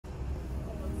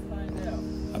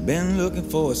I've been looking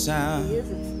for a sound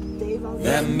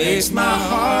that makes my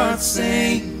heart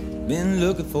sing. Been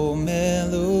looking for a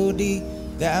melody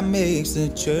that makes the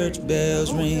church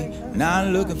bells ring. Not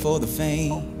looking for the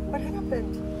fame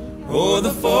or the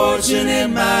fortune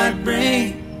it might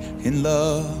bring. In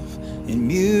love, in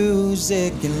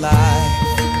music, in life.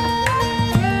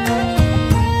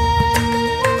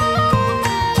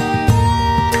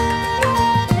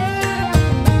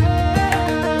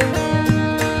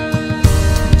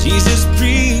 Jesus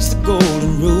preached the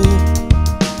golden rule,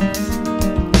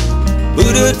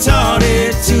 Buddha taught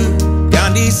it too.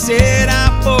 Gandhi said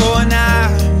eye for an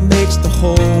eye makes the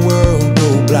whole world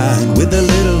go blind. With a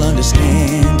little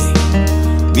understanding,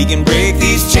 we can break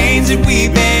these chains that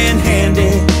we've been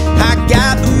handed. I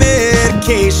got the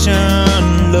medication,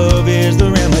 love is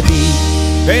the remedy.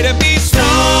 Pray to be stronger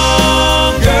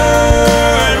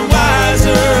and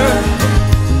wiser,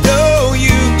 though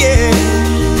you get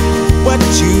what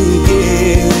you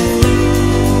give.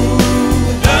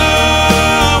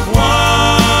 Love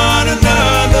one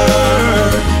another.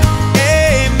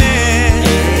 Amen.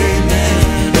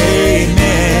 Amen.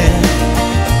 Amen.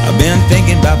 I've been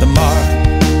thinking about the mark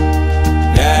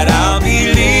that I'll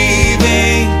be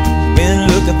leaving. Been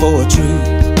looking for a truth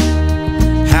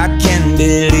I can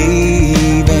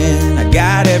believe in. I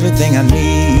got everything I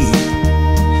need.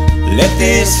 Let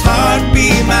this heart be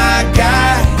my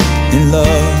guide. In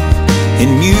love,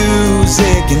 in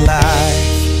music, in life.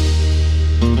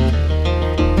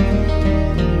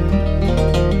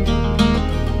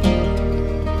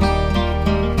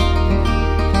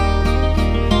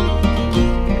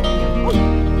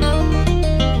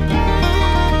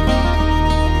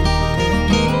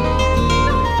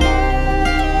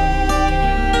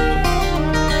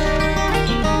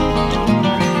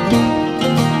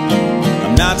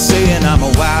 I'm not saying I'm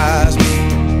a wise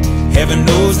man. Heaven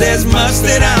knows there's much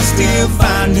that I'm still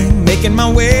finding. Making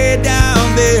my way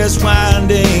down this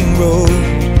winding road,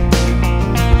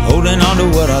 holding on to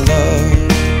what I love,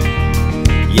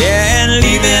 yeah, and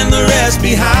leaving the rest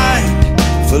behind.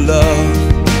 For love,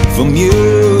 for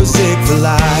music, for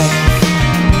life.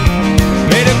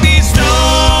 May to be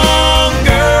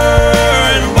stronger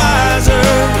and wiser,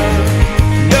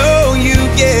 know you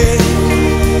get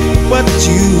what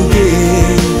you